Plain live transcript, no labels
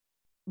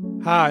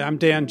Hi, I'm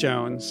Dan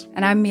Jones.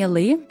 And I'm Mia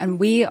Lee, and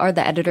we are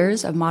the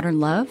editors of Modern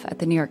Love at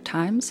the New York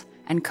Times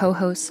and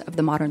co-hosts of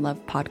the Modern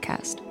Love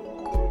podcast.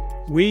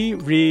 We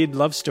read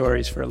love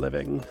stories for a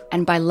living.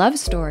 And by love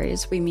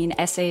stories, we mean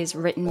essays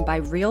written by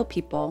real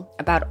people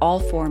about all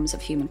forms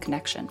of human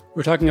connection.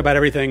 We're talking about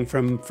everything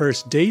from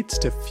first dates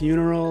to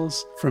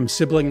funerals, from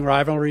sibling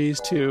rivalries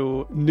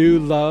to new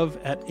love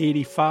at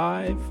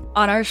 85.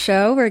 On our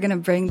show, we're going to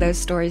bring those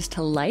stories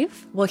to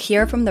life. We'll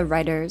hear from the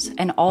writers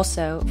and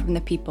also from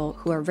the people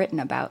who are written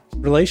about.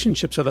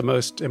 Relationships are the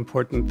most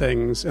important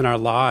things in our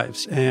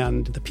lives,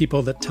 and the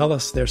people that tell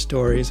us their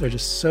stories are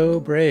just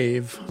so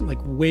brave, like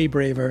way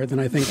braver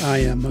than I think I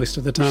am most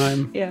of the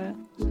time. Yeah.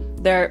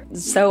 They're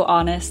so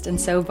honest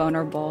and so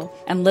vulnerable.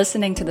 And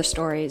listening to the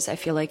stories, I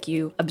feel like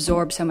you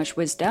absorb so much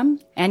wisdom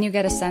and you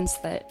get a sense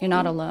that you're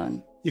not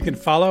alone. You can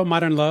follow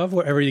Modern Love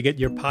wherever you get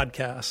your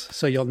podcasts,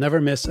 so you'll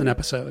never miss an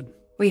episode.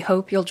 We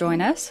hope you'll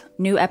join us.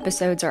 New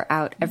episodes are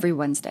out every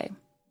Wednesday.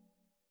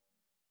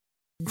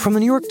 From the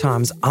New York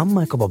Times, I'm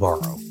Michael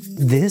Barbaro.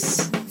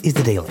 This is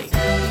The Daily.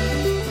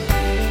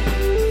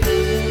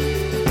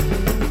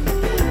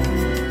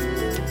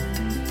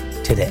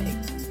 Today,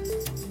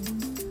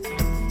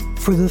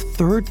 for the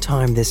third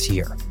time this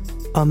year,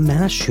 a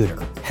mass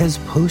shooter has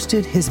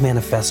posted his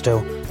manifesto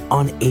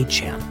on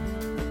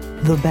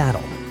 8chan. The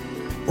battle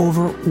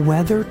over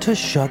whether to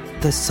shut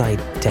the site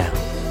down.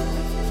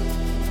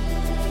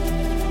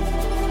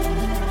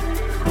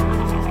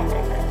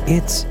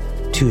 It's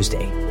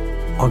Tuesday,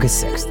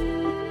 August 6th.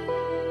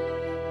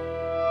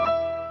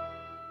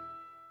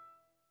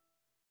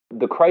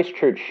 The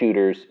Christchurch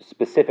shooter's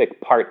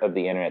specific part of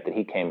the internet that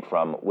he came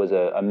from was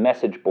a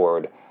message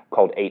board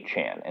called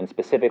 8chan, and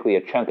specifically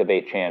a chunk of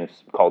 8chan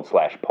called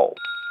 /poll.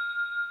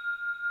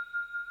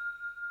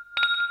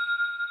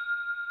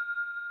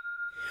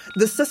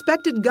 The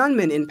suspected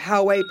gunman in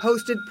Poway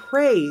posted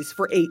praise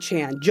for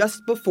 8chan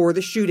just before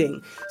the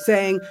shooting,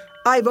 saying,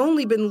 "I've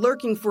only been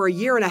lurking for a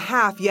year and a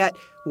half, yet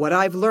what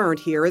I've learned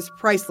here is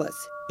priceless.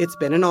 It's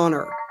been an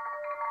honor."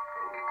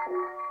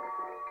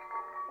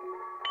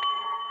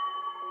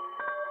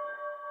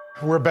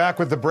 We're back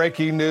with the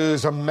breaking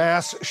news. A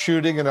mass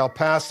shooting in El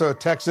Paso,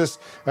 Texas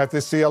at the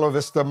Cielo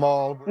Vista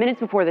Mall. Minutes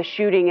before the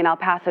shooting in El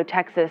Paso,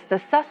 Texas,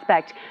 the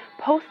suspect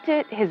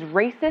posted his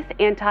racist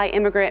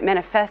anti-immigrant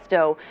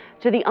manifesto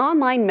to the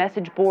online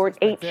message board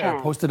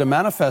 8chan. Posted a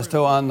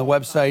manifesto on the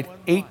website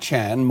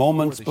 8chan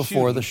moments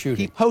before the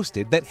shooting. He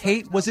posted that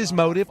hate was his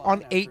motive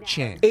on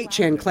 8chan.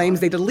 8chan claims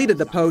they deleted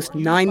the post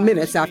 9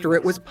 minutes after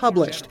it was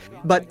published,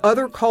 but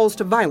other calls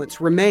to violence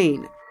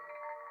remain.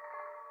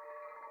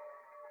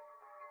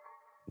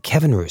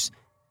 Kevin Roose,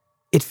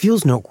 it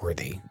feels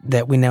noteworthy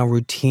that we now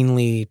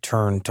routinely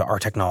turn to our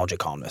technology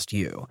columnist,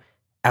 you,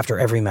 after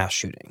every mass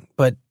shooting.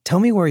 But tell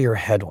me where your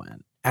head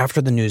went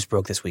after the news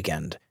broke this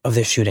weekend of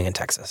this shooting in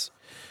Texas.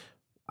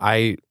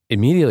 I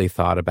immediately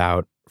thought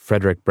about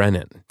Frederick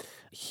Brennan.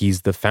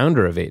 He's the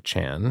founder of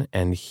 8chan,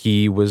 and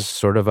he was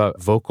sort of a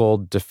vocal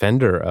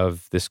defender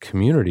of this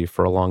community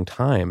for a long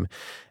time,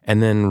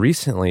 and then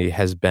recently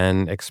has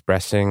been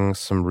expressing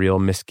some real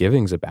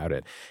misgivings about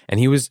it. And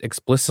he was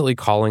explicitly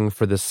calling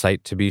for the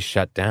site to be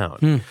shut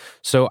down.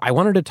 So I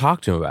wanted to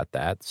talk to him about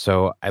that.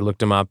 So I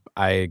looked him up.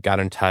 I got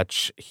in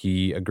touch.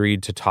 He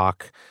agreed to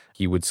talk.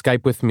 He would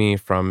Skype with me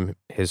from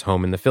his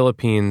home in the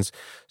Philippines.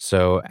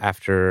 So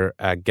after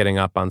getting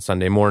up on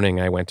Sunday morning,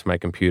 I went to my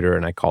computer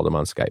and I called him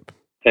on Skype.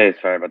 Hey,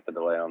 sorry about the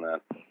delay on that.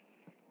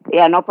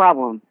 Yeah, no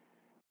problem.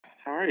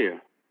 How are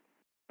you?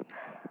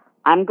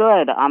 I'm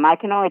good. I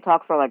can only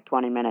talk for like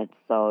 20 minutes,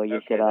 so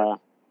you should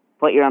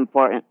put your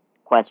important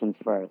questions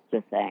first,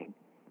 just saying.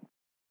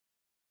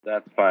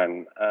 That's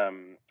fine.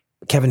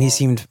 Kevin, he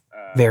seemed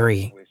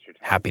very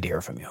happy to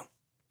hear from you.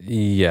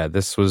 Yeah,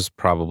 this was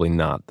probably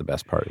not the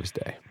best part of his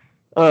day.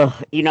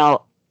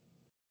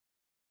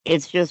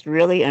 It's just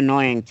really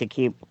annoying to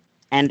keep...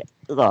 And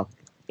look,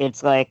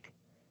 it's like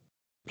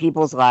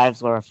people's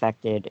lives were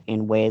affected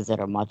in ways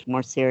that are much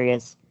more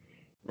serious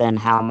than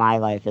how my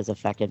life is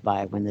affected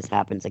by when this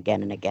happens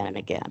again and again and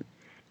again.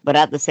 But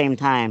at the same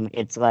time,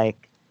 it's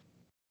like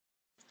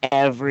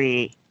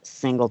every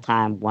single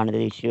time one of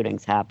these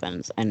shootings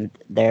happens and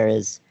there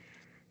is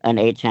an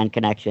 8chan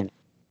connection,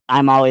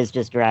 I'm always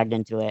just dragged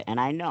into it. And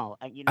I know...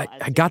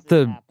 I got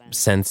the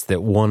sense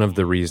that one of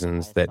the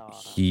reasons that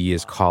he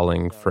is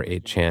calling for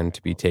 8chan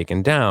to be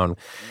taken down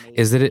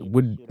is that it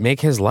would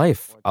make his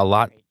life a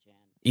lot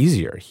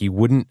easier. He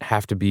wouldn't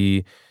have to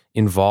be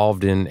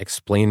involved in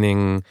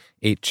explaining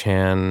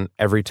 8chan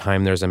every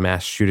time there's a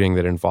mass shooting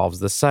that involves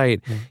the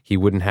site. He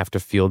wouldn't have to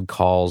field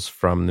calls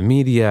from the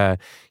media.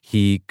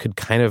 He could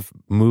kind of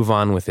move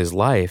on with his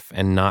life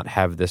and not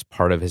have this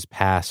part of his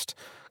past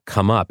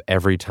come up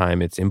every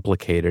time it's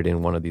implicated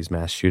in one of these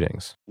mass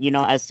shootings.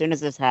 As soon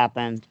as this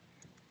happened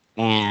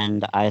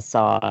and I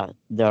saw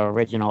the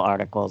original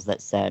articles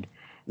that said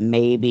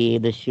maybe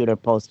the shooter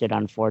posted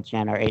on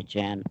 4chan or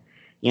 8chan,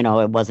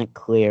 it wasn't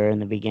clear in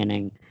the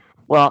beginning.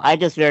 Well, I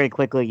just very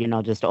quickly,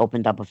 just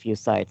opened up a few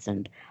sites,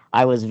 and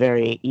I was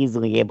very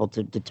easily able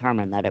to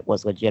determine that it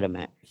was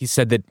legitimate. He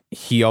said that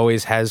he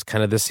always has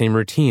kind of the same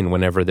routine.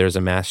 Whenever there's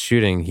a mass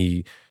shooting,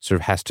 he sort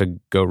of has to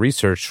go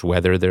research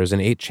whether there's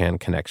an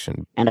 8chan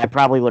connection. And I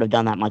probably would have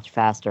done that much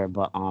faster,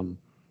 but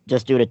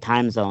just due to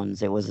time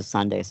zones, it was a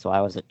Sunday, so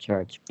I was at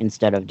church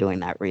instead of doing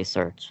that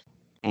research.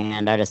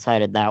 And I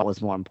decided that was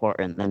more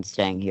important than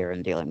staying here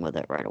and dealing with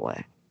it right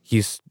away.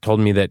 He's told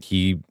me that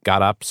he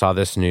got up, saw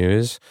this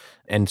news,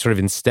 and sort of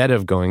instead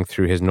of going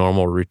through his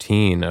normal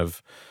routine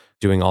of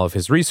doing all of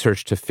his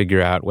research to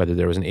figure out whether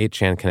there was an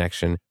 8chan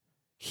connection,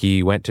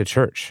 he went to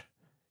church.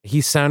 He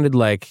sounded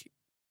like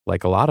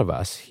a lot of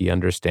us, he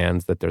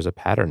understands that there's a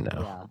pattern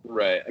now. Yeah.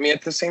 Right. I mean,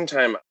 at the same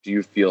time, do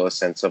you feel a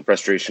sense of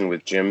frustration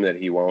with Jim that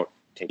he won't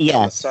take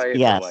down the site?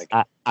 Yes,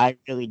 I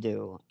really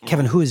do.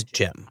 Kevin, who is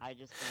Jim?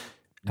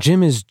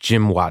 Jim is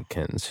Jim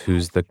Watkins,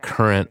 who's the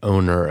current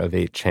owner of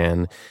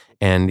 8chan.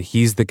 And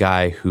he's the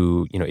guy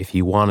who, if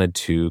he wanted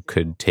to,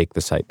 could take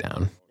the site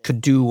down. Could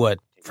do what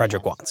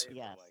Frederick wants.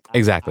 Yes,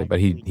 Exactly, but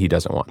he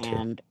doesn't want to.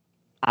 And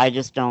I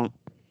just don't...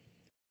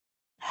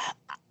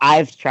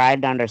 I've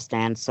tried to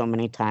understand so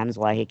many times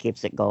why he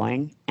keeps it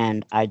going,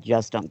 and I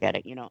just don't get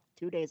it.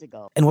 2 days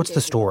ago... And what's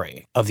the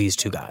story of these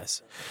two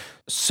guys?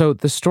 So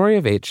the story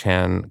of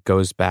 8chan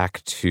goes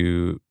back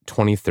to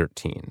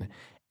 2013.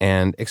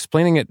 And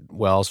explaining it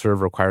well sort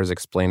of requires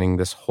explaining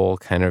this whole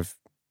kind of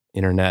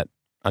internet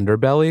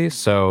underbelly.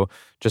 So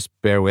just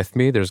bear with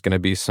me. There's going to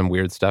be some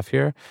weird stuff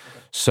here.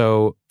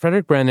 So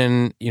Frederick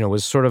Brennan,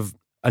 was sort of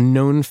a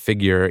known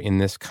figure in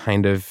this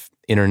kind of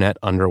internet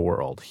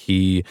underworld.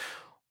 He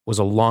was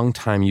a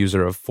longtime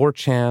user of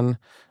 4chan,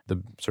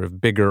 the sort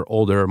of bigger,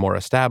 older, more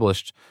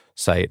established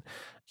site.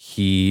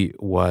 He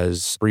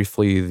was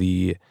briefly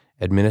the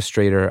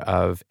administrator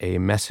of a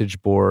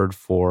message board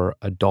for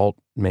adult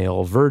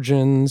male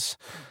virgins,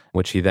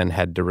 which he then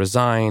had to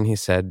resign, he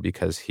said,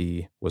 because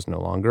he was no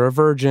longer a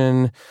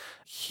virgin.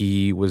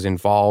 He was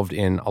involved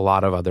in a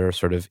lot of other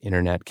sort of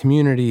internet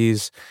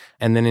communities.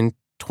 And then in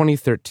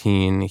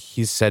 2013,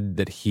 he said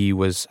that he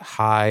was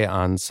high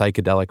on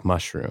psychedelic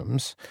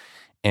mushrooms.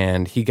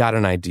 And he got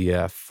an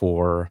idea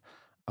for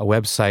a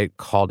website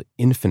called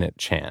Infinite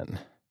Chan.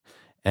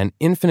 And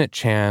Infinite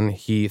Chan,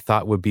 he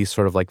thought would be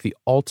sort of like the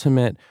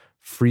ultimate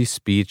free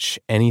speech,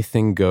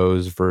 anything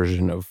goes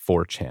version of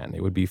 4chan.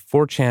 It would be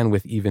 4chan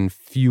with even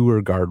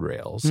fewer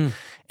guardrails.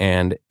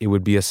 And it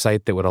would be a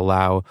site that would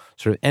allow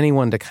sort of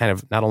anyone to kind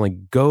of not only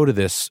go to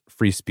this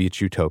free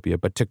speech utopia,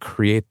 but to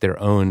create their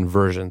own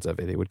versions of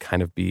it. It would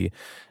kind of be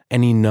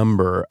any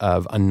number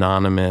of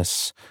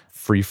anonymous,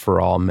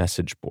 free-for-all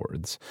message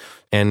boards.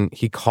 And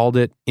he called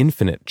it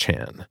Infinite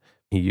Chan.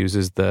 He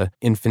uses the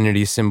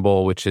infinity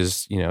symbol, which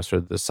is, sort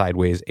of the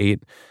sideways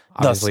 8.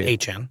 Obviously,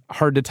 thus 8chan.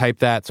 Hard to type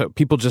that, so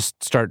people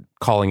just start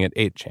calling it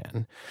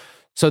 8chan.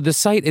 So the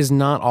site is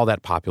not all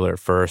that popular at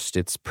first.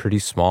 It's pretty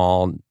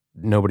small.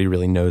 Nobody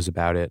really knows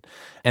about it.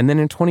 And then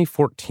in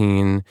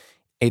 2014,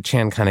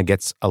 8chan kind of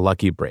gets a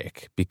lucky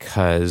break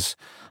because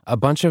a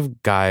bunch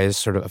of guys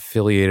sort of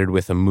affiliated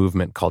with a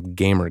movement called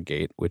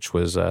Gamergate, which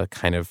was a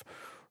kind of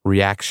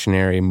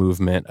reactionary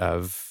movement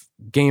of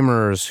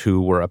gamers who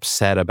were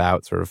upset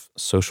about sort of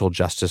social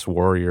justice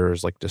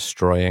warriors like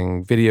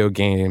destroying video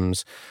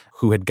games,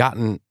 who had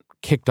gotten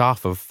kicked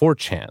off of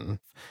 4chan.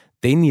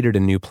 They needed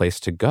a new place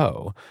to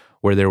go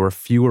where there were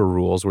fewer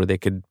rules, where they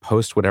could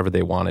post whatever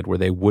they wanted, where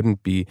they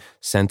wouldn't be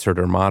censored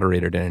or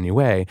moderated in any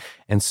way.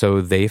 And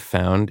so they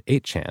found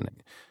 8chan.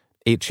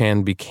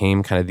 8chan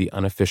became kind of the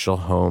unofficial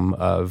home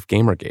of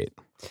Gamergate.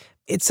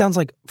 It sounds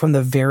like from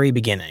the very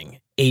beginning,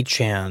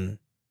 8chan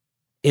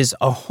is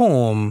a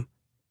home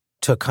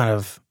to kind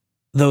of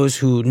those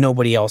who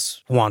nobody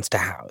else wants to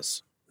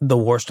house, the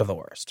worst of the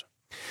worst.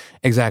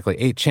 Exactly.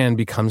 8chan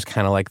becomes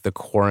kind of like the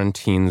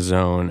quarantine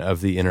zone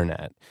of the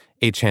internet.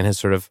 8chan has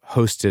sort of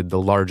hosted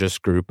the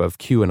largest group of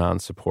QAnon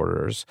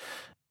supporters,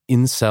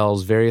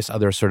 incels, various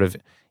other sort of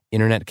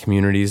internet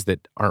communities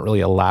that aren't really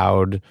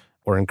allowed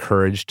or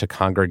encouraged to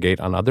congregate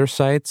on other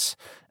sites.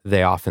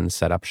 They often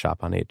set up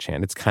shop on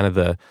 8chan. It's kind of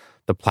the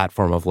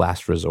platform of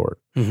last resort.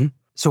 Mm-hmm.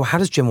 So how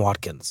does Jim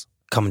Watkins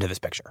come into this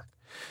picture?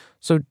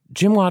 So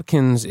Jim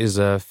Watkins is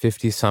a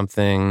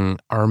 50-something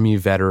Army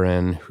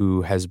veteran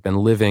who has been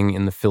living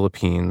in the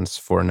Philippines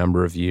for a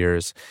number of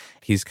years.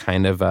 He's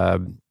kind of a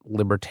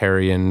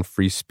libertarian,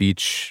 free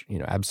speech,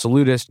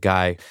 absolutist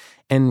guy.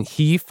 And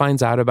he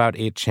finds out about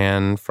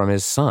 8chan from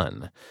his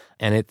son.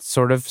 And it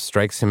sort of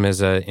strikes him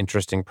as an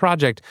interesting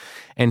project.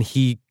 And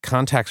he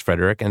contacts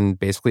Frederick and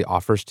basically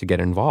offers to get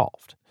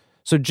involved.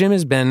 So Jim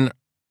has been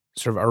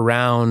sort of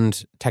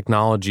around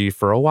technology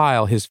for a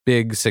while. His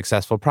big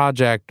successful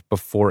project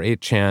before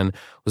 8chan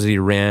was that he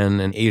ran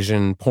an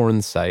Asian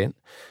porn site.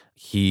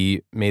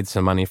 He made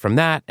some money from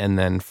that and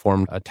then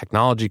formed a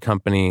technology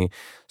company.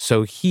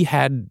 So he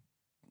had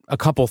a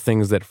couple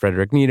things that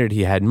Frederick needed.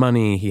 He had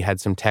money, he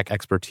had some tech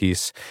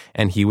expertise,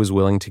 and he was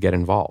willing to get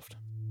involved.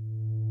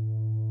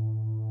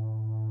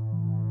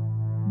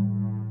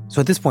 So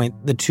at this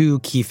point, the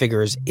two key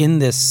figures in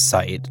this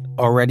site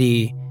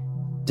already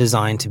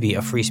designed to be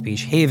a free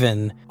speech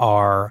haven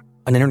are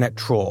an internet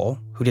troll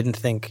who didn't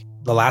think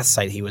the last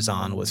site he was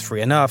on was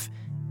free enough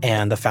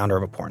and the founder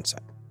of a porn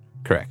site.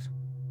 Correct.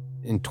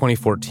 In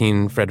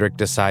 2014, Frederick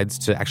decides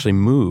to actually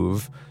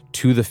move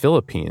to the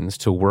Philippines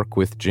to work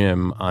with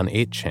Jim on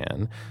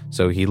 8chan.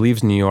 So he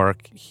leaves New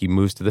York, he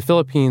moves to the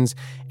Philippines,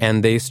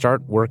 and they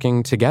start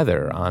working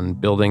together on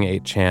building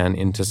 8chan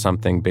into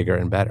something bigger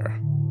and better.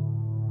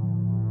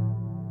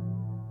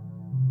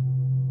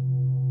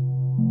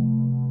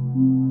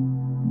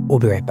 We'll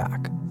be right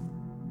back.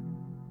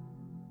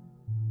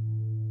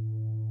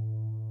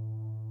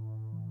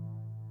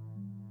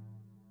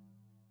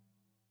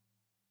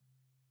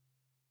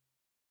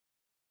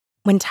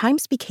 When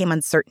times became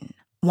uncertain,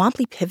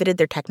 Womply pivoted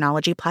their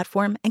technology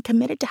platform and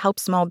committed to help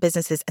small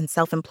businesses and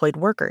self-employed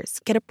workers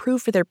get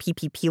approved for their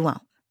PPP loan.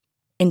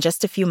 In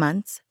just a few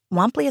months,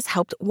 Womply has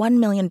helped 1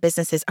 million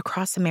businesses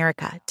across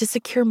America to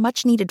secure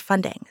much-needed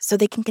funding so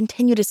they can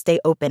continue to stay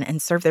open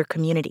and serve their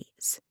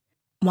communities.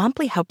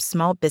 Womply helps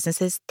small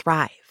businesses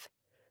thrive.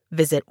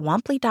 Visit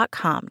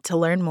womply.com to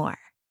learn more.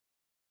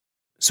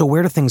 So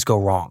where do things go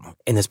wrong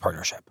in this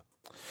partnership?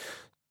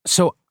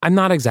 So I'm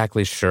not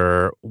exactly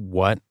sure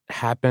what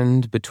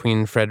happened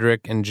between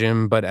Frederick and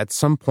Jim, but at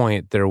some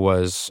point there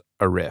was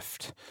a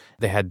rift.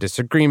 They had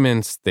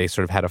disagreements, they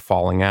sort of had a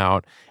falling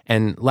out,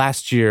 and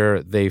last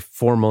year they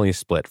formally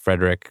split.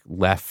 Frederick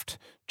left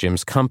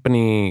Jim's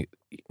company,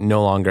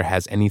 no longer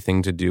has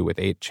anything to do with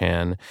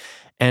 8chan,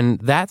 and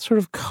that sort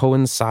of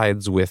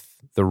coincides with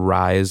the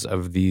rise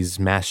of these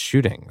mass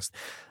shootings.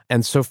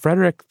 And so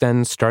Frederick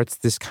then starts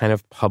this kind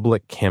of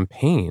public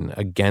campaign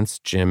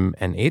against Jim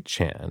and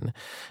 8chan,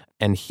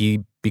 and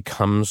he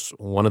becomes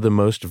one of the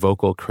most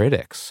vocal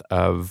critics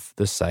of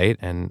the site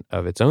and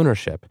of its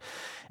ownership.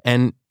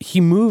 And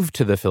he moved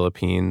to the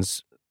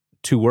Philippines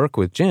to work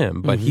with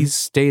Jim, but he's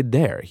stayed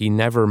there. He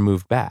never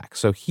moved back.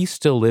 So he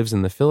still lives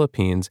in the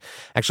Philippines,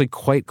 actually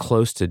quite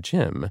close to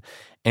Jim.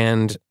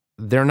 And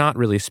they're not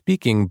really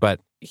speaking,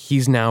 but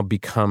he's now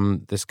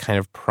become this kind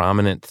of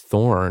prominent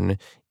thorn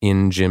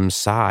in Jim's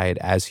side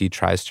as he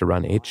tries to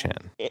run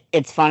 8chan.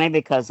 It's funny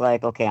because,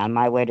 like, okay, on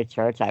my way to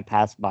church, I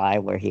pass by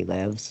where he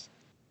lives.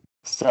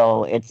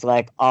 So it's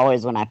like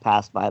always when I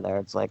pass by there,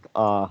 it's like,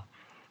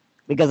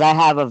 because I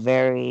have a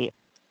very,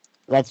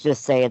 let's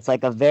just say it's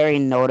like a very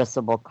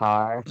noticeable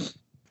car.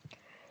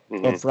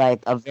 It's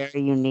like a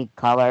very unique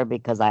color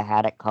because I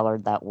had it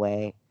colored that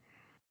way.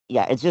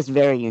 Yeah, it's just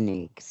very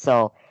unique.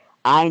 So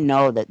I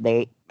know that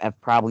they have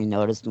probably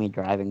noticed me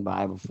driving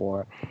by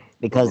before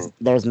because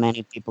there's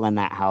many people in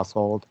that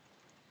household,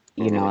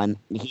 you know, and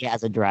he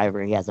has a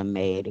driver, he has a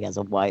maid, he has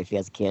a wife, he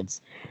has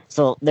kids.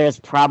 So there's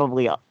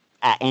probably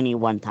at any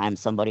one time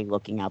somebody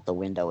looking out the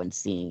window and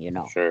seeing, you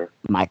know,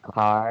 my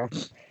car.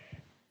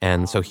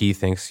 And so he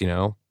thinks, you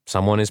know,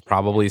 someone is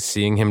probably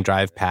seeing him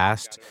drive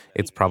past.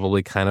 It's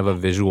probably kind of a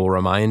visual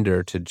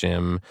reminder to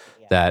Jim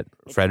that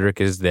Frederick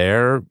is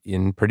there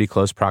in pretty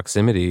close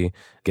proximity,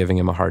 giving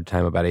him a hard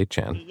time about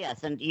 8chan.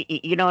 Yes, and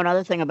you know,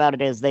 another thing about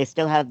it is they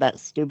still have that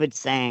stupid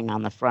saying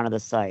on the front of the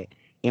site,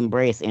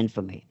 embrace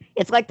infamy.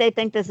 It's like they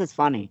think this is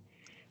funny.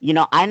 You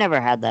know, I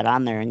never had that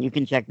on there, and you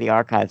can check the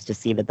archives to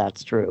see that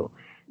that's true.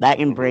 That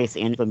embrace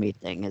infamy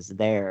thing is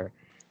their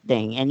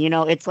thing. And, you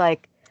know, it's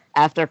like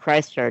after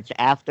Christchurch,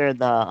 after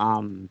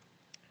the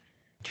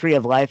Tree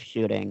of Life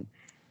shooting,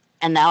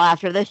 and now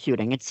after this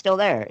shooting, it's still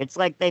there. It's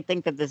like they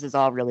think that this is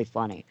all really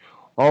funny.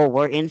 Oh,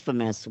 we're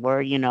infamous.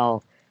 We're, you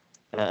know,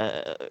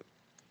 I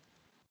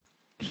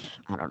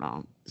don't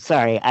know.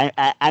 Sorry,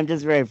 I'm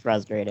just very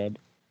frustrated.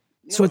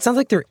 So it sounds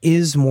like there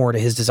is more to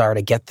his desire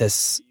to get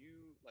this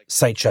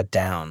site shut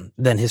down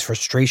than his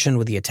frustration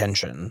with the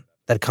attention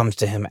that comes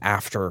to him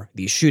after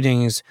these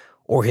shootings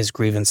or his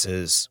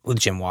grievances with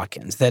Jim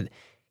Watkins, that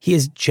he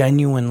is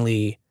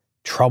genuinely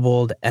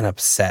troubled and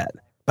upset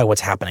by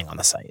what's happening on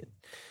the site.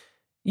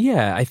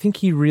 Yeah, I think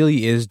he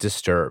really is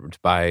disturbed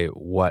by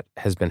what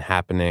has been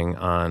happening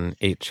on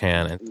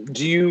 8chan.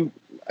 Do you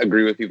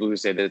agree with people who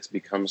say that it's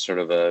become sort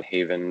of a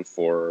haven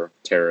for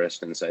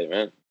terrorist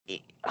incitement?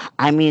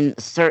 I mean,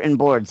 certain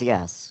boards,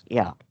 yes.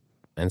 Yeah.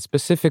 And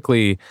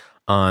specifically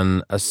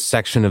on a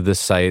section of the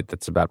site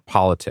that's about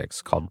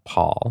politics called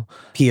POL.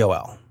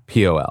 P-O-L.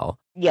 P-O-L.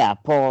 Yeah,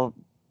 POL,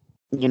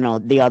 you know,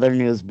 the other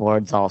news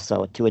boards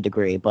also to a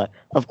degree, but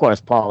of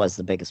course POL is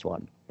the biggest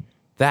one.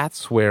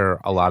 That's where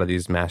a lot of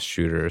these mass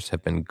shooters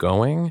have been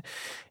going.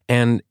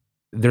 And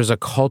there's a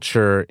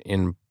culture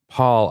in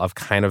POL of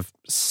kind of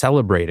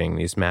celebrating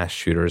these mass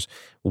shooters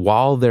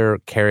while they're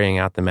carrying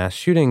out the mass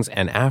shootings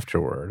and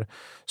afterward.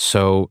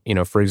 So, you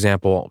know, for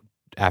example,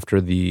 after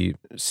the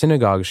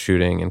synagogue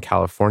shooting in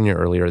California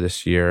earlier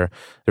this year,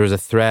 there was a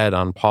thread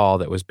on POL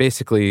that was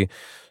basically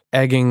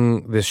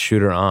egging this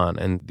shooter on.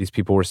 And these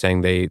people were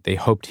saying they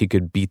hoped he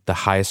could beat the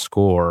high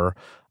score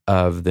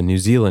of the New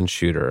Zealand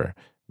shooter,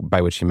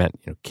 by which he meant,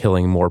 you know,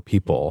 killing more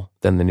people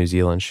than the New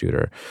Zealand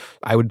shooter.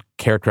 I would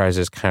characterize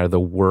as kind of the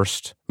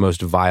worst,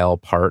 most vile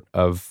part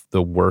of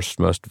the worst,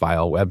 most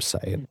vile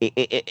website.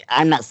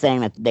 I'm not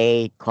saying that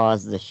they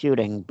caused the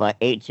shooting, but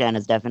 8chan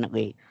is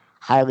definitely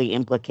highly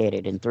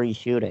implicated in 3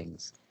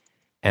 shootings.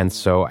 And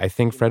so I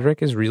think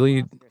Frederick is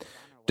really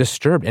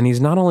disturbed. And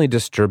he's not only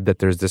disturbed that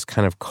there's this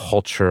kind of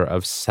culture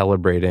of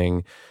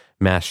celebrating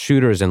mass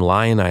shooters and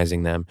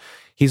lionizing them,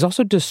 he's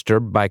also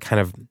disturbed by kind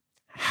of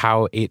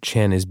how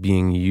 8chan is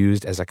being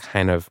used as a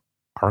kind of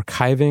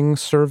archiving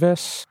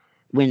service.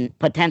 When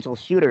potential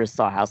shooters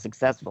saw how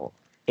successful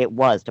it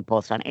was to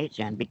post on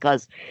 8chan,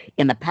 because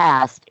in the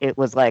past, it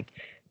was like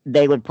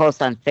they would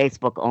post on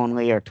Facebook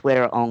only or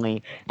Twitter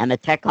only, and the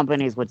tech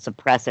companies would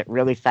suppress it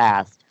really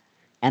fast,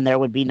 and there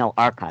would be no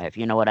archive.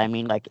 You know what I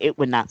mean? Like, it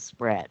would not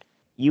spread.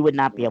 You would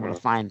not be able to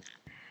find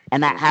that.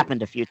 And that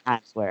happened a few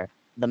times where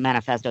the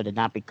manifesto did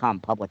not become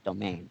public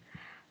domain.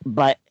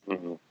 But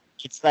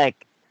it's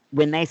like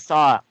when they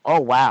saw, oh,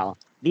 wow,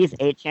 these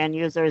 8chan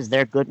users,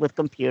 they're good with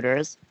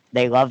computers.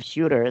 They love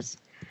shooters.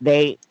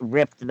 They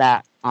ripped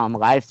that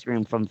live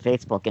stream from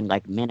Facebook in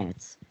like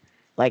minutes.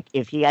 Like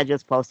if he had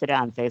just posted it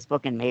on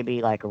Facebook and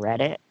maybe like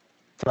Reddit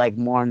to like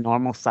more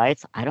normal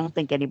sites, I don't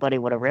think anybody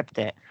would have ripped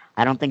it.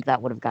 I don't think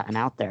that would have gotten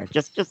out there.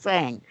 Just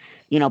saying,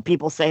 you know,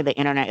 people say the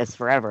internet is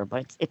forever,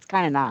 but it's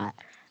kind of not.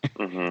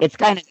 It's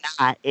kind of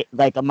not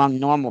like among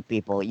normal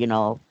people, you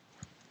know.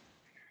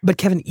 But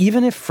Kevin,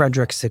 even if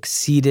Frederick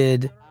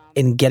succeeded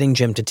in getting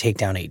Jim to take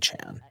down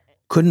 8chan,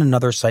 couldn't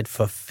another site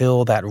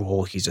fulfill that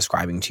role he's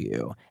describing to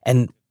you?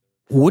 And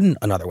wouldn't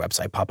another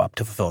website pop up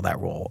to fulfill that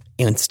role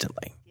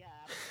instantly?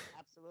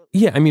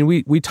 Yeah, I mean,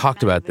 we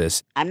talked about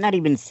this. I'm not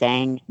even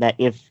saying that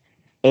if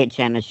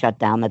 8chan is shut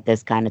down that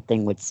this kind of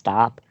thing would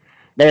stop.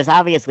 There's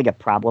obviously a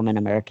problem in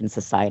American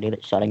society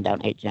that shutting down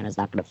 8chan is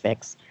not going to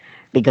fix,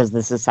 because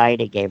the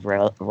society gave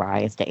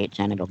rise to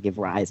 8chan, it'll give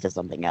rise to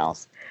something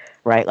else,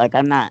 right? Like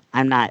I'm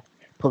not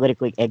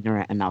politically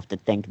ignorant enough to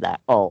think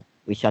that, oh,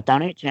 we shut down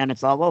 8chan,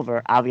 it's all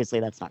over. Obviously,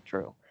 that's not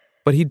true.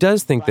 But he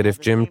does think that if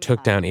Jim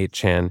took down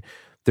 8chan,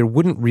 there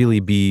wouldn't really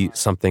be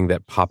something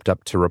that popped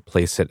up to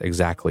replace it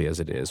exactly as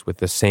it is, with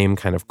the same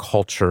kind of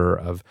culture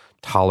of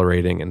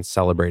tolerating and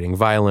celebrating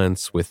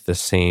violence, with the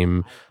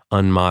same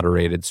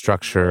unmoderated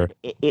structure.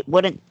 It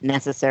wouldn't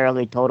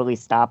necessarily totally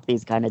stop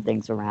these kind of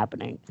things from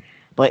happening,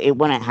 but it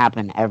wouldn't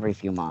happen every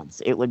few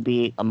months. It would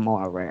be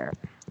more rare.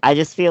 I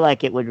just feel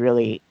like it would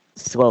really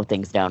slow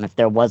things down if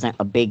there wasn't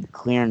a big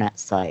ClearNet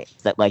site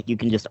that like you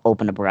can just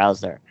open a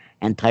browser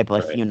and type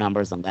a few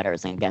numbers and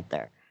letters and get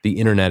there. The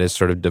internet is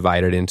sort of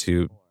divided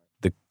into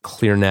the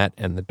ClearNet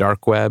and the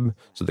dark web.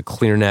 So the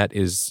ClearNet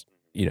is,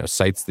 you know,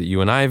 sites that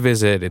you and I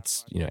visit.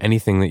 It's, you know,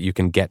 anything that you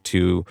can get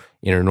to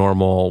in a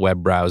normal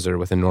web browser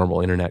with a normal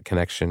internet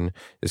connection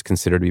is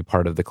considered to be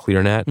part of the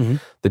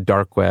ClearNet. The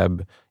dark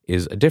web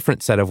is a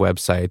different set of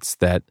websites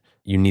that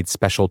you need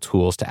special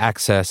tools to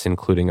access,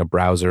 including a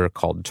browser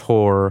called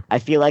Tor. I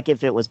feel like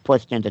if it was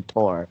pushed into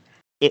Tor,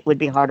 it would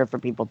be harder for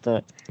people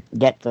to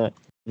get to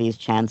these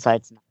Chan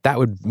sites. That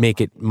would make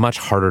it much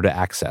harder to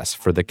access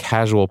for the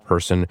casual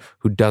person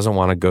who doesn't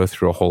want to go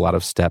through a whole lot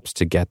of steps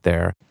to get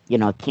there. You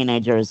know,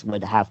 teenagers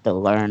would have to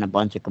learn a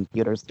bunch of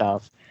computer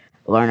stuff,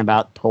 learn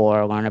about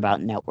Tor, learn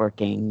about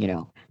networking, you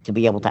know, to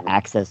be able to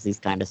access these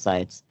kind of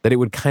sites. That it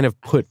would kind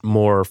of put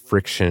more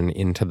friction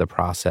into the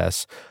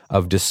process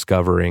of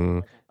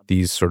discovering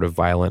these sort of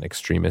violent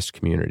extremist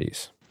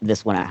communities.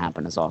 This wouldn't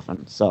happen as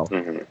often. So,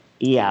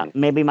 yeah,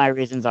 maybe my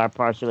reasons are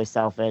partially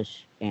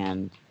selfish,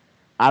 and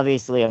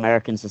obviously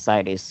American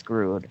society is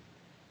screwed.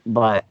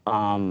 But,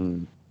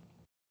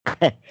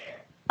 yes,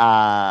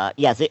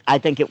 I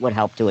think it would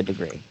help to a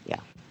degree,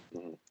 yeah.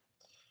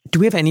 Do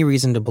we have any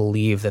reason to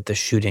believe that the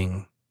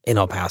shooting in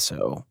El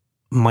Paso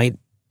might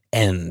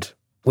end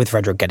with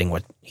Frederick getting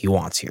what he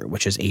wants here,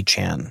 which is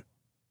 8chan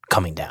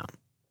coming down?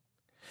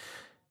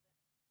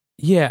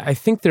 Yeah, I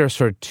think there are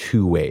sort of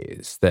two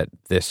ways that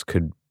this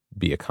could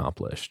be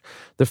accomplished.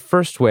 The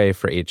first way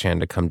for 8chan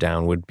to come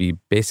down would be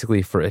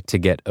basically for it to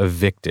get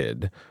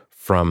evicted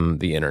from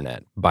the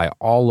internet by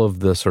all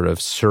of the sort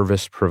of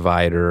service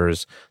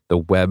providers, the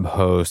web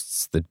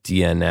hosts, the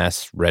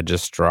DNS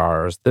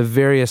registrars, the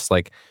various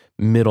like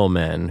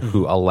middlemen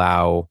who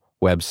allow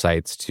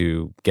websites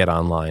to get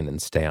online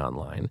and stay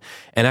online.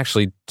 And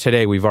actually,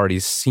 today we've already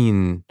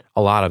seen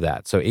a lot of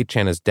that. So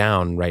 8chan is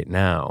down right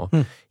now,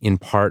 in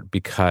part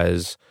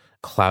because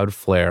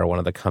Cloudflare, one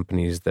of the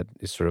companies that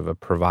is sort of a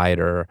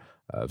provider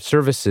of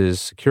services,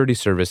 security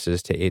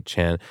services to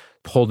 8chan,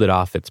 pulled it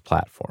off its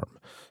platform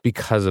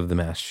because of the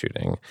mass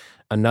shooting.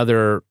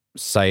 Another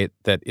site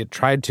that it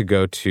tried to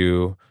go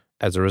to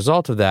as a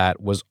result of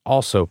that was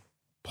also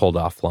pulled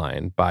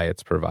offline by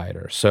its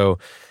provider. So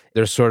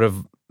there's sort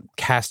of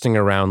casting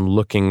around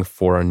looking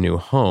for a new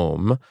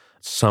home.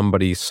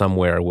 Somebody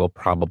somewhere will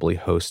probably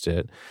host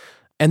it.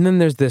 And then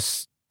there's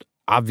this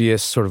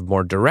obvious sort of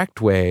more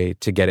direct way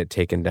to get it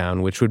taken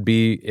down, which would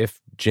be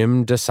if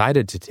Jim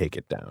decided to take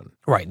it down.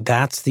 Right.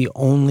 That's the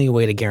only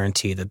way to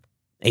guarantee that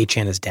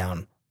 8chan is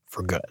down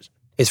for good,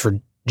 is for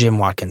Jim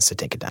Watkins to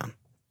take it down.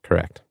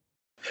 Correct.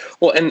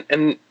 Well,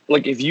 and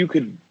like if you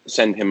could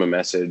send him a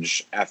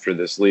message after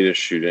this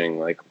latest shooting,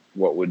 like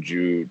what would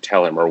you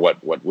tell him, or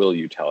what will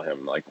you tell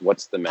him? Like,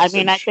 what's the message? I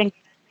mean,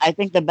 I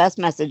think the best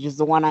message is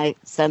the one I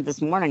sent this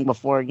morning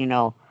before, you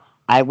know,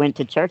 I went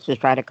to church to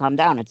try to calm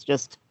down. It's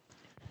just,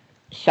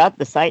 shut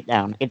the site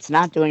down. It's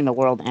not doing the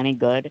world any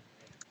good.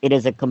 It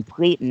is a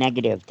complete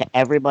negative to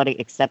everybody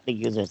except the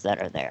users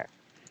that are there.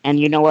 And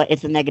you know what?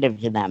 It's a negative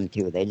to them,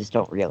 too. They just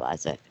don't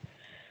realize it.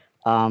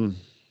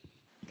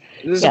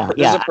 This is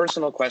a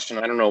personal question.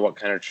 I don't know what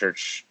kind of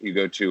church you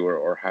go to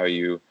or how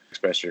you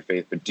express your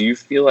faith, but do you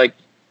feel like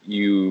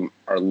you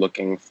are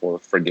looking for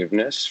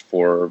forgiveness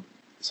for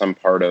some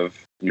part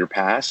of your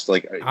past?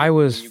 Like, I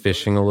was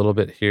fishing a little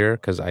bit here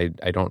because I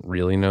don't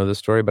really know the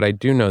story, but I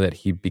do know that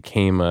he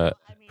became a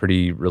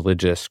pretty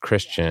religious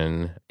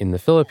Christian in the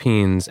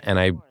Philippines, and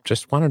I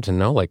just wanted to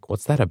know, like,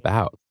 what's that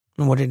about?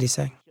 And what did he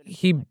say?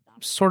 He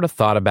sort of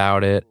thought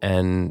about it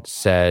and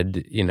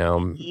said,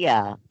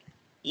 Yeah.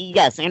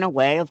 Yes, in a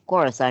way, of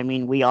course. I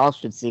mean, we all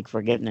should seek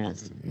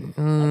forgiveness.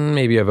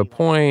 Maybe you have a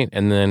point.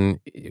 And then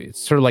it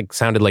sort of like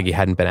sounded like he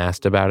hadn't been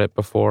asked about it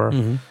before,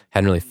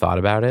 hadn't really thought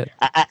about it.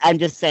 I'm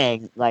just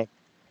saying, like,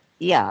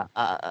 yeah,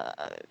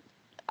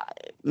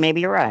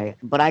 maybe you're right.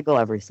 But I go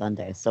every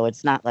Sunday. So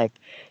it's not like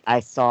I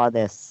saw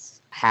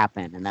this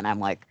happen and then I'm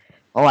like,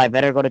 oh, I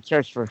better go to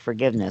church for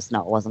forgiveness.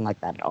 No, it wasn't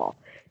like that at all.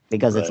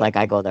 Because it's like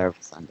I go there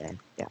every Sunday.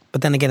 Yeah.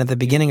 But then again, at the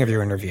beginning of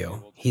your interview,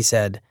 he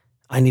said,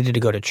 I needed to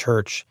go to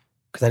church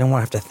because I don't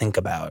want to have to think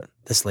about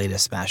this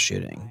latest mass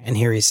shooting. And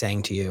here he's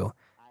saying to you,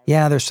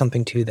 yeah, there's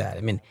something to that.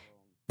 I mean,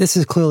 this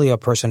is clearly a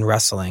person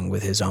wrestling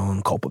with his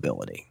own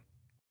culpability.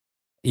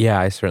 Yeah,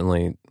 I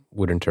certainly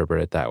would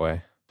interpret it that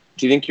way.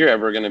 Do you think you're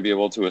ever going to be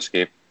able to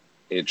escape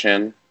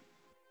 8chan?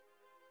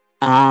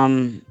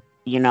 I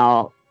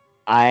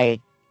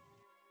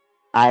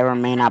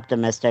remain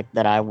optimistic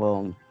that I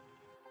will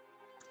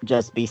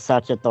just be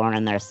such a thorn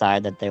in their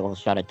side that they will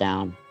shut it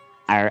down.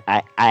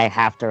 I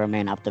have to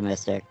remain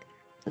optimistic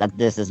that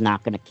this is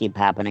not going to keep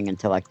happening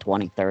until like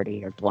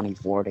 2030 or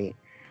 2040.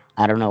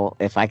 I don't know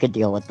if I could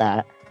deal with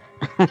that.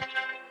 All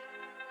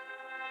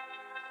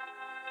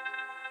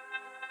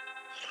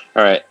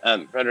right.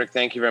 Frederick,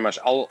 thank you very much.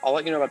 I'll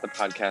let you know about the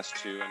podcast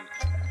too.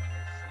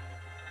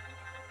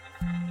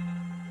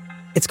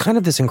 It's kind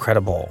of this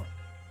incredible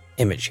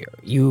image here.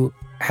 You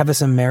have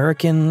this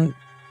American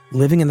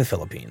living in the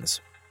Philippines,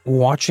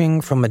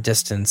 watching from a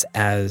distance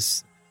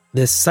as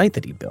this site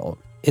that he built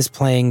is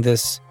playing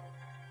this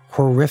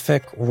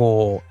horrific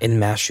role in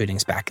mass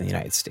shootings back in the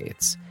United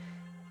States.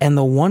 And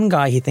the one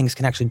guy he thinks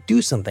can actually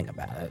do something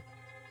about it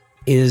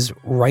is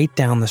right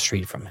down the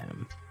street from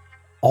him,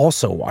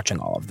 also watching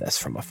all of this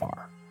from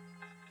afar.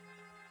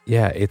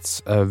 Yeah,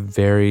 it's a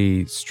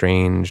very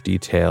strange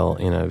detail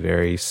in a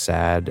very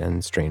sad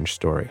and strange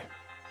story.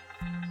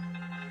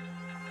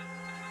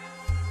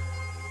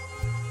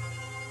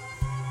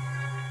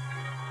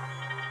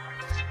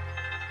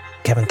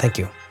 Kevin, thank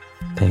you.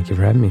 Thank you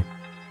for having me.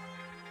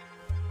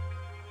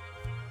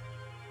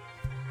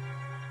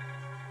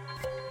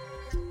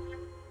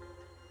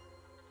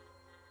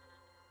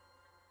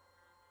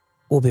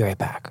 We'll be right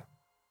back.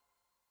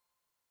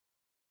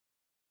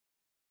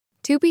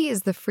 Tubi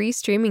is the free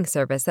streaming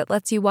service that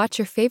lets you watch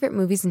your favorite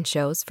movies and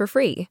shows for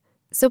free.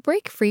 So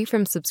break free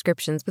from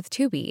subscriptions with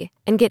Tubi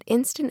and get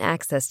instant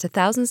access to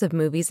thousands of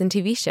movies and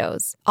TV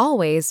shows,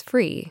 always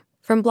free.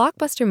 From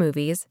blockbuster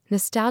movies,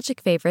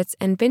 nostalgic favorites,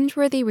 and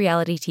binge-worthy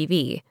reality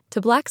TV,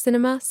 to Black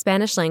cinema,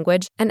 Spanish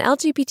language, and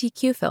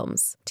LGBTQ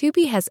films,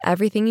 Tubi has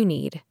everything you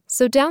need.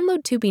 So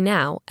download Tubi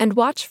now and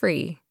watch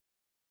free.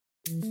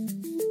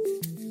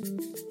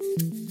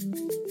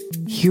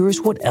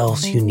 Here's what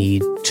else you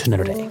need to know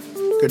today.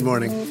 Good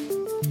morning.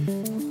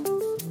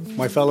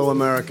 My fellow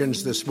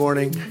Americans, this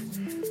morning,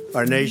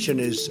 our nation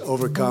is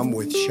overcome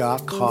with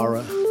shock,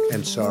 horror,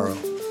 and sorrow.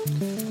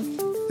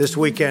 This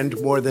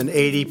weekend, more than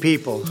 80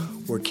 people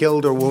were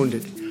killed or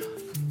wounded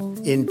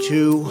in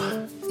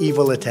 2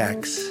 evil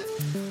attacks.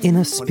 In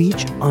a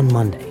speech on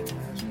Monday,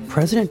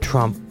 President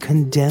Trump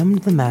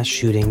condemned the mass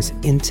shootings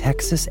in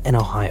Texas and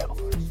Ohio,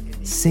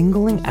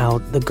 singling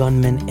out the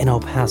gunman in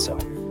El Paso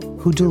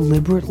who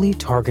deliberately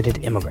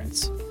targeted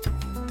immigrants.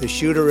 The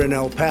shooter in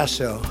El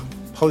Paso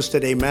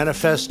posted a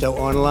manifesto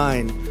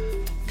online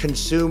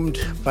consumed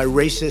by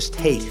racist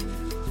hate.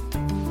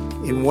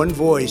 In one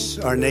voice,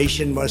 our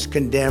nation must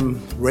condemn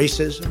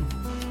racism,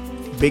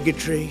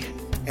 bigotry,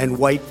 and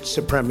white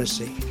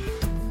supremacy.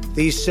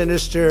 These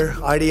sinister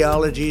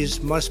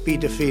ideologies must be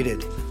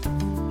defeated.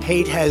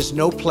 Hate has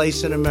no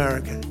place in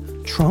America.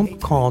 Trump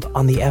called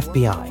on the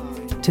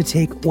FBI to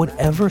take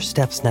whatever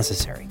steps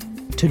necessary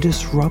to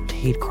disrupt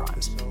hate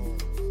crimes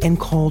and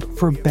called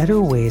for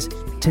better ways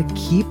to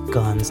keep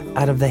guns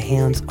out of the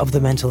hands of the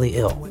mentally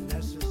ill.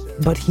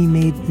 But he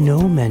made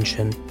no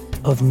mention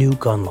of new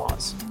gun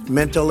laws.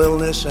 Mental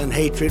illness and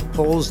hatred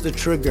pulls the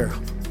trigger,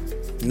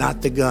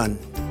 not the gun.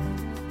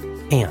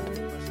 And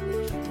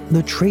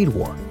the trade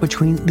war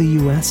between the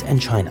U.S. and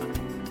China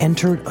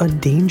entered a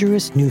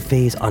dangerous new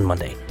phase on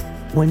Monday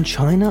when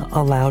China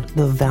allowed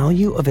the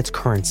value of its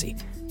currency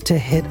to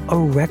hit a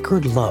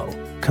record low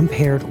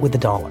compared with the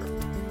dollar.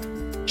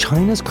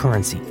 China's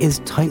currency is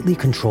tightly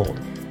controlled,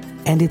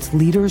 and its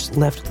leaders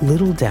left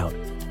little doubt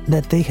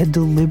that they had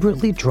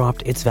deliberately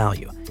dropped its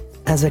value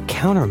as a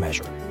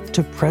countermeasure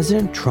to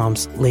President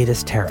Trump's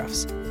latest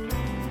tariffs.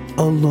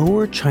 A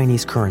lower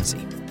Chinese currency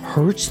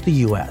hurts the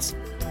U.S.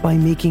 by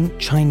making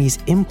Chinese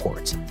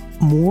imports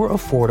more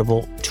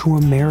affordable to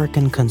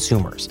American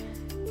consumers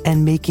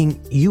and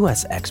making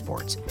U.S.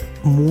 exports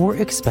more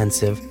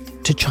expensive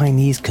to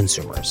Chinese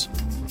consumers.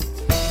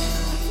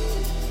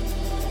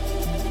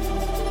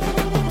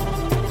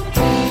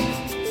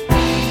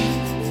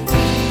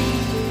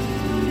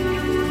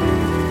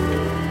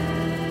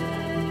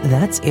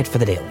 That's it for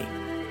the Daily.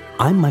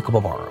 I'm Michael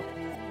Barbaro.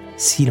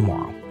 See you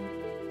tomorrow.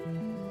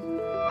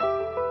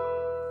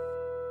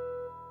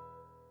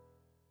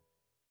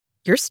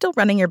 You're still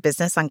running your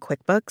business on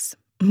QuickBooks?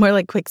 More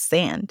like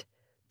quicksand.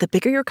 The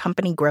bigger your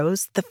company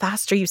grows, the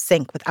faster you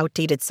sync with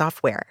outdated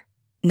software.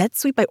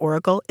 NetSuite by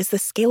Oracle is the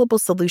scalable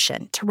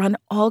solution to run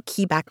all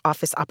key back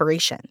office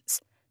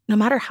operations, no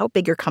matter how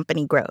big your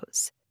company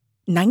grows.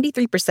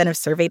 93% of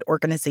surveyed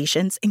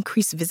organizations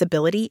increase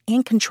visibility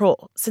and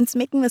control since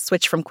making the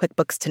switch from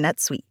QuickBooks to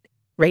NetSuite.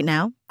 Right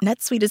now,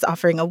 NetSuite is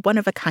offering a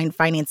one-of-a-kind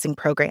financing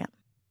program.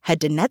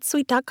 Head to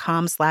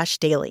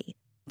netsuite.com/daily.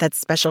 That's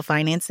special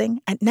financing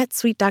at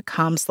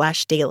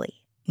netsuite.com/daily.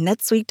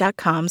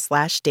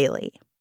 netsuite.com/daily.